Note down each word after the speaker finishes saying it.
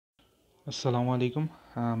Assalamu alaikum.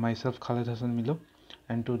 Myself Khaled Hasan Milu,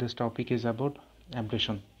 and today's topic is about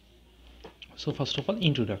abrasion. So first of all,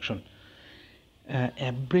 introduction.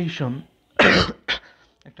 Abrasion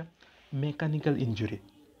একটা mechanical injury,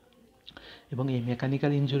 এবং এই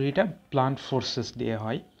mechanical ইনজুরিটা plant forces দিয়ে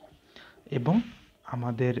হয়, এবং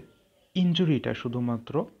আমাদের ইনজুরিটা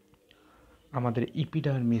শুধুমাত্র আমাদের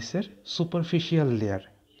ইপিডার্মিসের সুপারফিশিয়াল লেয়ার,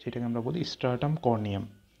 যেটাকে আমরা বলি স্ট্রাটাম কর্নিয়াম,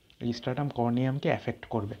 এই স্ট্রাটাম কর্নিয়ামকে অ্যাফেক্ট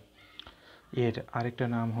করবে। এর আরেকটা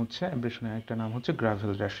নাম হচ্ছে অ্যাব্রেশনের আরেকটা নাম হচ্ছে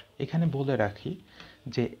গ্রাভেল র্যাশ। এখানে বলে রাখি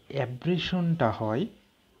যে অ্যাব্রেশনটা হয়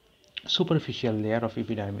সুপারফিশিয়াল লেয়ার অফ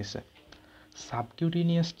এপিডার্মিসে,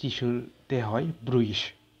 সাবকিউটেনিয়াস টিস্যুতে হয় ব্রুইশ,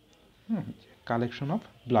 কালেকশন অফ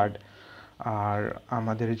ব্লাড। আর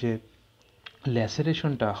আমাদের যে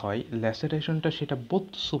ল্যাসেরেশনটা হয়, ল্যাসেরেশনটা সেটা both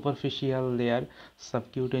superficial layer,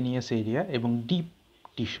 subcutaneous area এবং ডিপ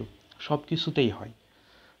টিস্যু সব কিছুতেই হয়।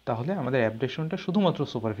 তাহলে আমাদের অ্যাব্রেশনটা শুধুমাত্র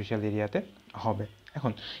সুপারফিশিয়াল এরিয়াতে হবে।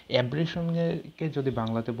 এখন অ্যাব্রেশনকে যদি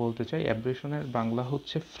বাংলাতে বলতে চাই, অ্যাব্রেশনের বাংলা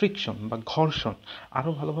হচ্ছে ফ্রিকশন বা ঘর্ষণ।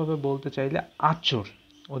 আরও ভালোভাবে বলতে চাইলে আঁচড়,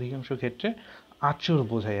 অধিকাংশ ক্ষেত্রে আঁচড়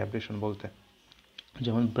বোঝায় অ্যাব্রেশন বলতে,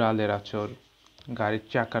 যেমন ব্রালের আঁচড়, গাড়ির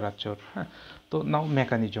চাকার আঁচড়। হ্যাঁ, তো নাও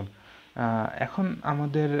মেকানিজম। এখন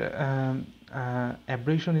আমাদের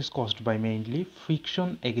abrasion is caused by mainly friction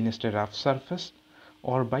against A rough surface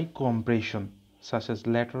or by compression, such as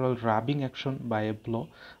lateral rubbing action by a blow,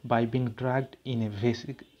 by being dragged in a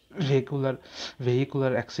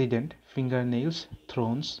vehicular accident, fingernails,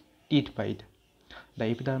 thorns, teeth bite. The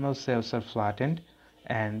epidermal cells are flattened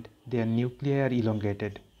and their nuclei are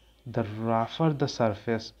elongated. The rougher the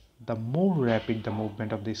surface, the more rapid the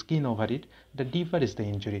movement of the skin over it, the deeper is the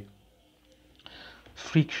injury.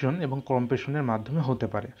 Friction এবং কম্প্রেশনের মাধ্যমে হতে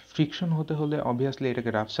পারে। Friction হতে হলে obviously এটাকে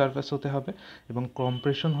rough surface হতে হবে, এবং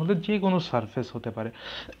কম্প্রেশন হলে যে কোনো সারফেস হতে পারে,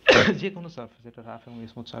 যে কোনো সারফেস, এটা রাফ এবং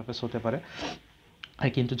স্মুথ সারফেস হতে পারে।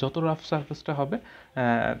 কিন্তু যত রাফ সারফেসটা হবে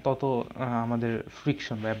তত আমাদের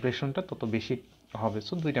ফ্রিকশন বা অ্যাব্রেশনটা তত বেশি হবে।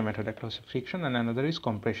 সো দুইটা মেথড, একটা হচ্ছে friction and another is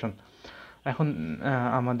compression. এখন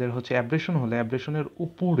আমাদের হচ্ছে অ্যাব্রেশন হলে অ্যাব্রেশনের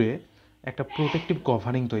উপরে একটা প্রোটেক্টিভ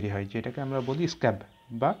কভারিং তৈরি হয়, যেটাকে আমরা বলি স্ক্যাব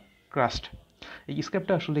বা ক্রাস্ট। এই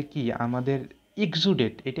স্ক্যাবটা আসলে কি, আমাদের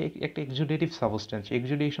এক্সুডেট, এটা একটা exudative substance,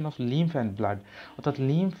 এক্সুডেশন of lymph and blood, অর্থাৎ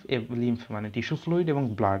লিম্ফ মানে টিস্যু ফ্লুইড এবং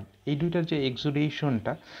ব্লাড, এই দুইটার যে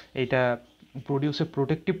এক্সুডেশনটা, এটা produce A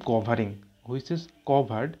protective covering which is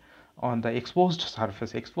covered on the exposed surface,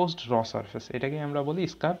 exposed র সারফেস, এটাকে আমরা বলি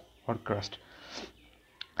স্ক্যাব অর ক্রাস্ট।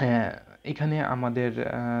 এখানে আমাদের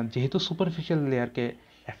যেহেতু সুপারফিশিয়াল লেয়ারকে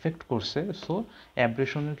এফেক্ট করছে, সো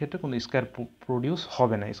অ্যাব্রেশনের ক্ষেত্রে কোনো স্কার প্রডিউস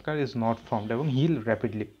হবে না, স্কার ইজ নট ফর্মড, এবং হিল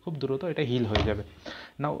র্যাপিডলি, খুব দ্রুত এটা হিল হয়ে যাবে।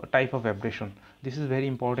 নাও type of abrasion, this is very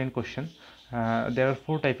important question. There R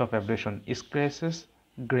 4 type of abrasion: scratches,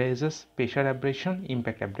 grazes, pressure abrasion,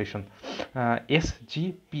 impact abrasion.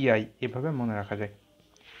 SGPI এভাবে মনে রাখা যায়।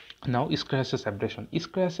 নাও স্ক্র্যাচেস অ্যাব্রেশন।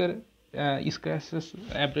 স্ক্র্যাচেস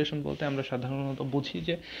অ্যাব্রেশন বলতে আমরা সাধারণত বুঝি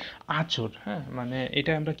যে আঁচড়। হ্যাঁ, মানে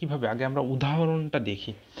এটা আমরা কিভাবে, আগে আমরা উদাহরণটা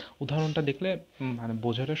দেখি, উদাহরণটা দেখলে মানে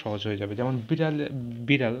বোঝাটা সহজ হয়ে যাবে। যেমন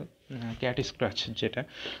বিড়াল ক্যাট স্ক্র্যাচ, যেটা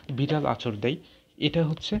বিড়াল আঁচড় দেয়, এটা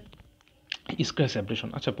হচ্ছে স্ক্র্যাচ অ্যাব্রেশন।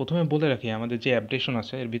 আচ্ছা, প্রথমে বলে রাখি আমাদের যে অ্যাব্রেশন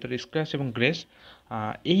আছে এর ভিতরে স্ক্র্যাচ এবং গ্রেস,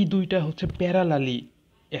 এই দুইটা হচ্ছে প্যারালালি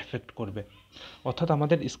এফেক্ট করবে, অর্থাৎ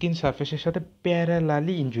আমাদের স্কিন সারফেসের সাথে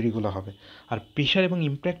প্যারালালি ইনজুরিগুলো হবে। আর প্রেশার এবং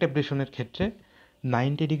ইম্প্যাক্ট অ্যাব্রেশনের ক্ষেত্রে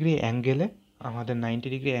 90 ডিগ্রি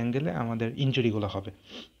অ্যাঙ্গেলে আমাদের ইনজুরিগুলো হবে।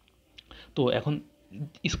 তো এখন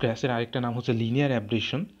স্ক্র্যাচের আরেকটা নাম হচ্ছে লিনিয়ার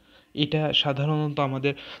অ্যাব্রেশন। এটা সাধারণত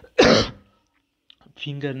আমাদের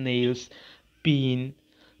ফিঙ্গার নেইলস, পিন,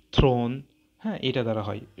 থ্রোন, হ্যাঁ, এটা দ্বারা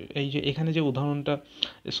হয়। এই যে এখানে যে উদাহরণটা,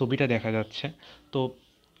 ছবিটা দেখা যাচ্ছে, তো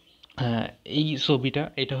এই ছবিটা,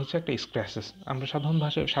 এটা হচ্ছে একটা স্ক্র্যাচেস। আমরা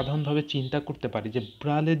সাধারণভাবে চিন্তা করতে পারি যে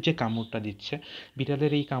বিড়ালের যে কামড়টা দিচ্ছে,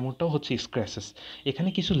 বিড়ালের এই কামড়টাও হচ্ছে স্ক্র্যাচেস। এখানে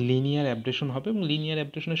কিছু লিনিয়ার অ্যাব্রেশন হবে, এবং লিনিয়ার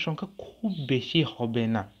অ্যাব্রেশনের সংখ্যা খুব বেশি হবে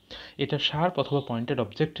না, এটা শার্প অথবা পয়েন্টেড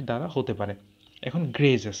অবজেক্ট দ্বারা হতে পারে। এখন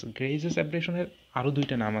গ্রেজেস অ্যাব্রেশনের আরও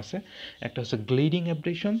দুইটা নাম আছে, একটা হচ্ছে গ্লিডিং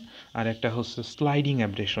অ্যাব্রেশন আর একটা হচ্ছে স্লাইডিং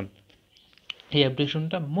অ্যাব্রেশন। এই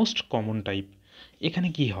অ্যাব্রেশনটা মোস্ট কমন টাইপ। এখানে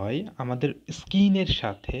কি হয়, আমাদের স্কিনের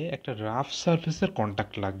সাথে একটা রাফ সারফেসের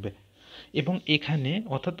কন্ট্যাক্ট লাগবে, এবং এখানে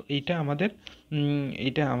অর্থাৎ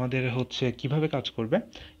এটা আমাদের হচ্ছে কিভাবে কাজ করবে,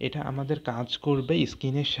 এটা আমাদের কাজ করবে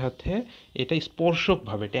স্কিনের সাথে, এটা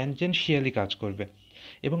স্পর্শকভাবে ট্যানজেনশিয়ালি কাজ করবে,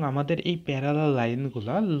 এবং আমাদের এই প্যারালাল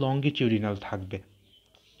লাইনগুলো লঙ্গিটিউডিনাল থাকবে,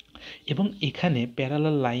 এবং এখানে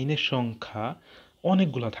প্যারালাল লাইনের সংখ্যা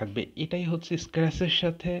অনেকগুলো থাকবে। এটাই হচ্ছে স্ক্র্যাচের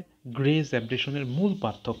সাথে গ্রেজ অ্যাব্রেশনের মূল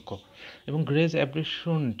পার্থক্য। এবং গ্রেজ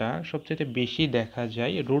অ্যাব্রেশনটা সবচেয়ে বেশি দেখা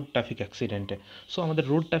যায় রোড ট্রাফিক অ্যাক্সিডেন্টে। সো আমাদের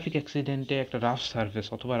রোড ট্রাফিক অ্যাক্সিডেন্টে একটা রাফ সারফেস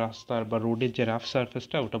অথবা রাস্তার বা রোডের যে রাফ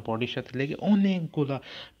সারফেসটা ওটা বডির সাথে লেগে অনেকগুলা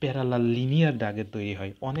প্যারালাল লিনিয়ার দাগের তৈরি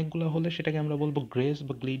হয়। অনেকগুলো হলে সেটাকে আমরা বলবো গ্রেজ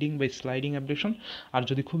বা গ্লিডিং বা স্লাইডিং অ্যাব্রেশন। আর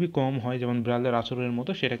যদি খুবই কম হয় যেমন বিড়ালের আচরণের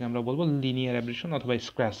মতো, সেটাকে আমরা বলবো লিনিয়ার অ্যাব্রেশন অথবা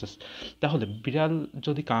স্ক্র্যাচেস। তাহলে বিড়াল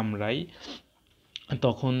যদি কামড়ায়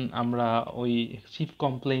তখন আমরা ওই চিফ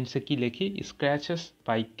কমপ্লেইন্টসে কি লিখি, স্ক্র্যাচেস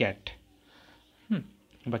বাই ক্যাট,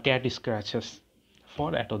 বা ক্যাট স্ক্র্যাচেস ফর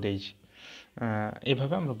এত ডেজ,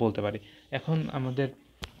 এভাবে আমরা বলতে পারি। এখন আমাদের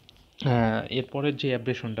এরপরের যে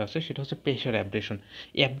অ্যাব্রেশনটা আছে সেটা হচ্ছে প্রেশার অ্যাব্রেশন।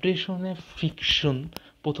 অ্যাব্রেশনে ফ্রিকশন,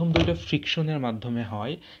 প্রথম দুইটা ফ্রিকশনের মাধ্যমে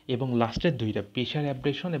হয় এবং লাস্টের দুইটা প্রেশার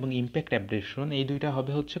অ্যাব্রেশন এবং ইম্প্যাক্ট অ্যাব্রেশন এই দুইটা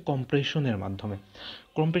হবে হচ্ছে কম্প্রেশনের মাধ্যমে।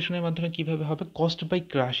 কম্প্রেশনের মাধ্যমে কীভাবে হবে? Cost by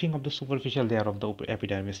crushing of the superficial layer of the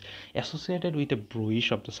epidermis associated with a ব্রুইশ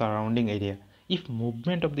of the surrounding area. If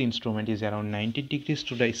movement of the instrument is around 90 degrees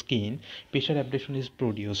to the skin, pressure abrasion is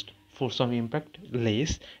produced. Force of impact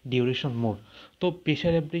less, duration more. তো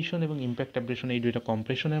pressure abrasion এবং impact abrasion এই দুইটা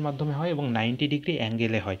কম্প্রেশনের মাধ্যমে হয় এবং 90 degree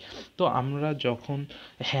অ্যাঙ্গেলে হয়। তো আমরা যখন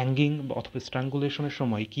হ্যাঙ্গিং অথবা স্ট্রাঙ্গুলেশনের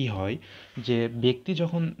সময় কি হয়, যে ব্যক্তি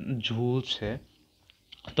যখন ঝুলছে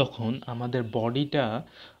তখন আমাদের বডিটা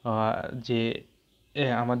যে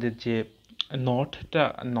আমাদের যে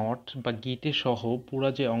নট বা গিটে সহ পুরো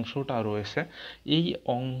যে অংশটা রয়েছে এই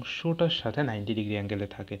অংশটার সাথে 90 ডিগ্রি অ্যাঙ্গেলে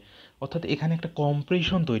থাকে। অর্থাৎ এখানে একটা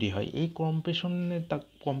কম্প্রেশন তৈরি হয়। এই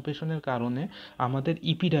কম্প্রেশনের কারণে আমাদের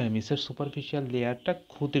ইপিডার্মিসের সুপারফিশিয়াল লেয়ারটা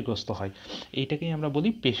ক্ষতিগ্রস্ত হয়। এইটাকেই আমরা বলি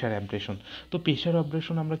প্রেশার অ্যাব্রেশন। তো প্রেশার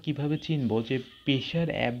অ্যাব্রেশন আমরা কিভাবে চিনব যে প্রেশার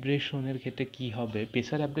অ্যাব্রেশনের ক্ষেত্রে কি হবে?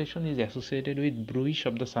 Pressure abrasion is associated with ব্রুইশ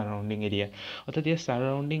of the surrounding area. অর্থাৎ এর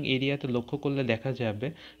সারাউন্ডিং এরিয়াতে লক্ষ্য করলে দেখা যাবে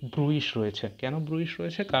ব্রুইশ রয়েছে। কেন ব্রুইশ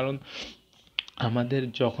রয়েছে? কারণ আমাদের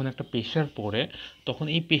যখন একটা প্রেশার পড়ে তখন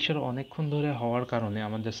এই প্রেশার অনেকক্ষণ ধরে হওয়ার কারণে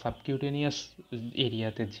আমাদের সাবকিউটেনিয়াস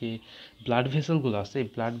এরিয়াতে যে ব্লাড ভেসেলগুলো আছে এই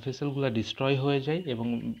ব্লাড ভেসেলগুলো ডিস্ট্রয় হয়ে যায় এবং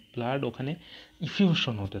ব্লাড ওখানে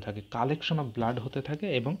ইফিউশন হতে থাকে, কালেকশন অফ ব্লাড হতে থাকে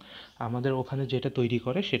এবং আমাদের ওখানে যেটা তৈরি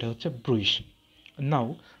করে সেটা হচ্ছে ব্রুইশ। নাও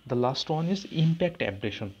the last one is impact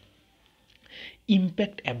abrasion.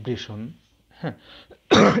 Impact abrasion, হ্যাঁ,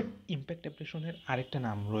 ইম্প্যাক্ট অ্যাব্রেশনের আরেকটা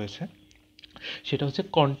নাম রয়েছে, সেটা হচ্ছে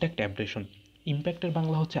কন্ট্যাক্ট অ্যাব্রেশন। ইম্প্যাক্টের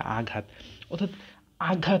বাংলা হচ্ছে আঘাত, অর্থাৎ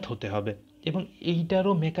আঘাত হতে হবে এবং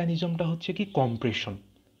এইটারও মেকানিজমটা হচ্ছে কি কম্প্রেশন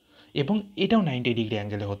এবং এটাও 90 ডিগ্রি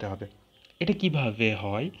অ্যাঙ্গেলে হতে হবে। এটা কিভাবে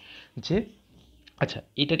হয় যে, আচ্ছা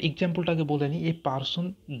এটার এক্সাম্পলটাকে বলে নিই। এই পারসন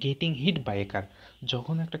গেটিং হিট বাই এ কার,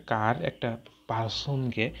 যখন একটা কার একটা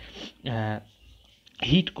পারসনকে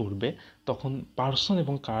হিট করবে তখন পারসন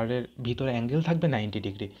এবং কারের ভিতরে অ্যাঙ্গেল থাকবে 90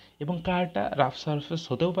 ডিগ্রি এবং কারটা রাফ সারফেস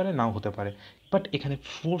হতেও পারে নাও হতে পারে, বাট এখানে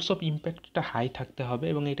ফোর্স অফ ইম্প্যাক্টটা হাই থাকতে হবে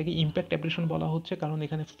এবং এটাকে ইম্প্যাক্ট অ্যাব্রেশন বলা হচ্ছে কারণ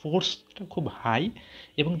এখানে ফোর্সটা খুব হাই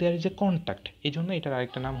এবং দেয়ার ইজ এ কন্ট্যাক্ট, এই জন্য এটার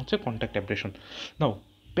আরেকটা নাম হচ্ছে কন্ট্যাক্ট অ্যাব্রেশন। নাও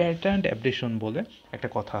প্যাটার্ন অ্যাব্রেশন বলে একটা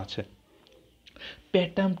কথা আছে।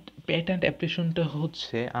 প্যাটার্ন অ্যাব্রেশনটা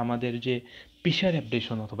হচ্ছে আমাদের যে প্রেশার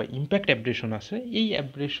অ্যাব্রেশন অথবা ইম্প্যাক্ট অ্যাব্রেশন আছে এই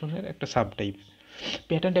অ্যাব্রেশনের একটা সাবটাইপ।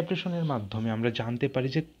 প্যাটার্ন অ্যাব্রেশনের মাধ্যমে আমরা জানতে পারি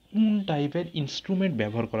যে কোন টাইপের ইনস্ট্রুমেন্ট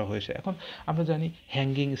ব্যবহার করা হয়েছে। এখন আমরা জানি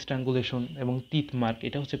হ্যাঙ্গিং, স্ট্রাঙ্গুলেশন এবং টিথ মার্ক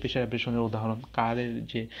এটা হচ্ছে প্রেশার অ্যাব্রেশনের উদাহরণ। কারের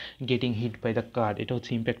যে getting hit by the car এটা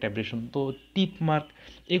হচ্ছে ইম্প্যাক্ট অ্যাব্রেশন। তো টিথ মার্ক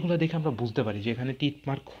এগুলো দেখে আমরা বুঝতে পারি যে এখানে টিথ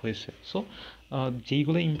মার্ক হয়েছে। সো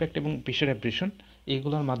যেইগুলো ইম্প্যাক্ট এবং প্রেশার অ্যাব্রেশন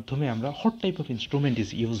এইগুলোর মাধ্যমে আমরা what type of instrument is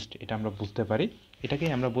used এটা আমরা বুঝতে পারি,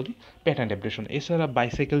 এটাকেই আমরা বলি প্যাটার্ন অ্যাব্রেশন। এছাড়া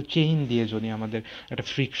বাইসাইকেল চেইন দিয়ে যদি আমাদের একটা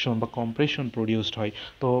ফ্রিকশন বা কম্প্রেশন প্রডিউসড হয়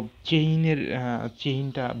তো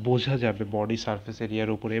চেইনটা বোঝা যাবে বডি সারফেস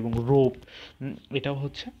এরিয়ার উপরে, এবং রোপ এটাও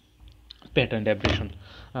হচ্ছে pattern abrasion.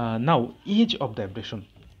 Now age of the abrasion.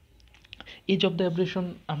 Age of the abrasion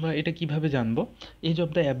আমরা এটা কিভাবে জানবো? এজ অফ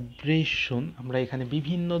দ্য অ্যাব্রেশন আমরা এখানে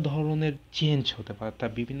বিভিন্ন ধরনের চেঞ্জ হতে পারে,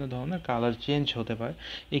 তার বিভিন্ন ধরনের কালার চেঞ্জ হতে পারে।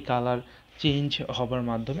 এই কালার চেঞ্জ হবার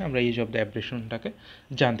মাধ্যমে আমরা এজ অফ দ্য অ্যাব্রেশনটাকে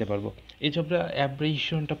জানতে পারবো। এজ অফ দ্য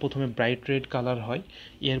অ্যাব্রেশনটা প্রথমে ব্রাইট রেড কালার হয়,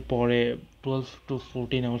 এরপরে 12 to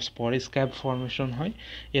 14 আওয়ার্স পরে স্ক্যাব ফর্মেশন হয়,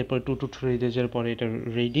 এরপর 2 to 3 ডেজের পরে এটা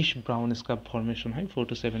রেডিশ ব্রাউন স্ক্যাব ফর্মেশন হয়, 4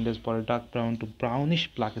 to 7 ডেজ পরে dark brown two brownish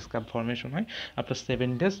black scab formation হয়। After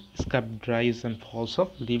 7 days scab dries and falls off,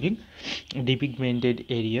 leaving depigmented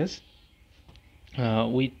areas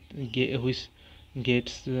which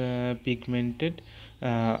gets pigmented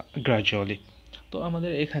gradually. তো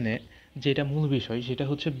আমাদের এখানে যেটা মূল বিষয় সেটা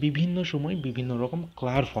হচ্ছে বিভিন্ন সময় বিভিন্ন রকম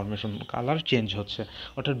কালার চেঞ্জ হচ্ছে,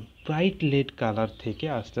 অর্থাৎ ব্রাইট রেড কালার থেকে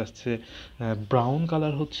আস্তে আস্তে ব্রাউন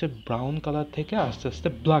কালার হচ্ছে, ব্রাউন কালার থেকে আস্তে আস্তে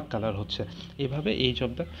ব্ল্যাক কালার হচ্ছে। এভাবে এজ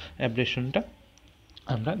অফ দ্য অ্যাব্রেশনটা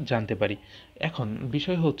আমরা জানতে পারি। এখন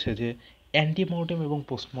বিষয় হচ্ছে যে অ্যান্টিমর্টেম এবং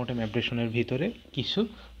পোস্টমর্টেম অ্যাব্রেশনের ভিতরে কিছু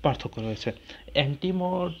পার্থক্য রয়েছে।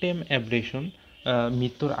 অ্যান্টিমর্টেম অ্যাব্রেশন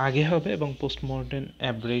মৃত্যুর আগে হবে এবং পোস্টমর্টেম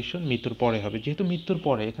অ্যাব্রেশন মৃত্যুর পরে হবে। যেহেতু মৃত্যুর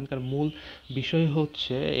পরে, এখানকার মূল বিষয়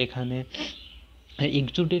হচ্ছে এখানে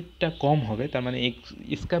এক্সুডেটটা কম হবে, তার মানে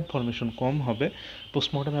স্ক্যাব ফর্মেশন কম হবে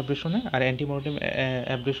পোস্টমর্টেম অ্যাব্রেশনে, আর অ্যান্টিমর্টেম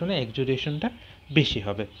অ্যাব্রেশনে এক্সুডেশনটা বেশি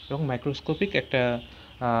হবে। এবং মাইক্রোস্কোপিক একটা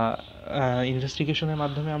ইনভেস্টিগেশনের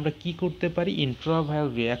মাধ্যমে আমরা কি করতে পারি, ইন্ট্রাভায়াল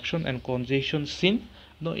reaction and কনজেশন scene,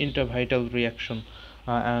 no ইন্ট্রাভাইটাল reaction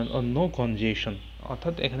no কনজেশন,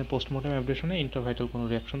 অর্থাৎ এখানে পোস্টমর্টেম অ্যাব্রেশনে ইন্ট্রাভাইটাল কোনো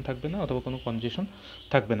রিয়াকশন থাকবে না অথবা কোনো কনজেশন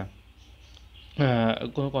থাকবে না,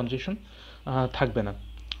 কোনো কনজেশন থাকবে না।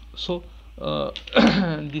 So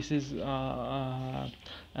this is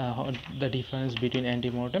the difference between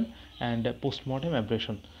antemortem and postmortem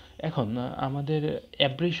abrasion. এখন আমাদের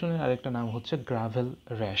অ্যাব্রেশনের আরেকটা নাম হচ্ছে গ্রাভেল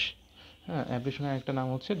র্যাশ। হ্যাঁ, অ্যাব্রেশনের আরেকটা নাম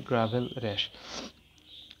হচ্ছে গ্রাভেল র্যাশ।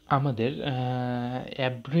 আমাদের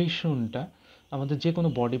অ্যাব্রেশনটা আমাদের যে কোনো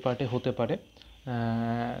বডি পার্টে হতে পারে।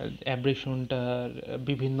 অ্যাব্রেশনটার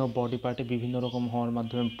বিভিন্ন বডি পার্টে বিভিন্ন রকম হওয়ার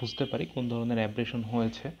মাধ্যমে বুঝতে পারি কোন ধরনের অ্যাব্রেশন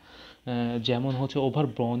হয়েছে। যেমন হচ্ছে ওভার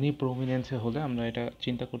ব্রনি প্রমিনেন্সে হলে আমরা এটা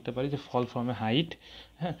চিন্তা করতে পারি যে ফল ফ্রম এ হাইট।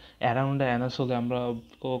 হ্যাঁ, অ্যারাউন্ড দ্য অ্যানাস হলে আমরা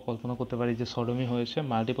কল্পনা করতে পারি যে সডমি হয়েছে।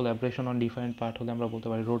 Multiple abrasion on different part হলে আমরা বলতে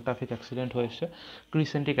পারি রোড ট্রাফিক অ্যাক্সিডেন্ট হয়েছে।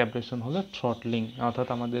 ক্রিসেন্টিক অ্যাব্রেশন হলে থ্রটলিং, অর্থাৎ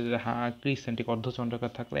আমাদের ক্রিসেন্টিক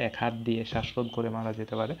অর্ধচন্দ্রাকার থাকলে এক হাত দিয়ে শ্বাসরোধ করে মারা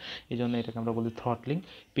যেতে পারে, এই জন্য এটাকে আমরা বলি throttling.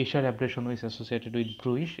 Pressure abrasion is associated with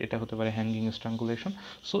ব্রুইশ, এটা হতে পারে হ্যাঙ্গিং স্ট্রাঙ্গুলেশন।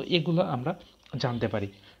 সো এগুলো আমরা জানতে পারি।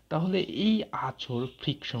 তাহলে এই আঁচড়,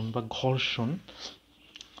 ফ্রিকশন বা ঘর্ষণ,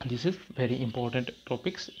 this is very important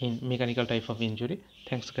topics in mechanical type of injury.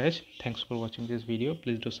 Thanks guys, thanks for watching this video.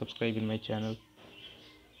 Please do subscribe in my channel.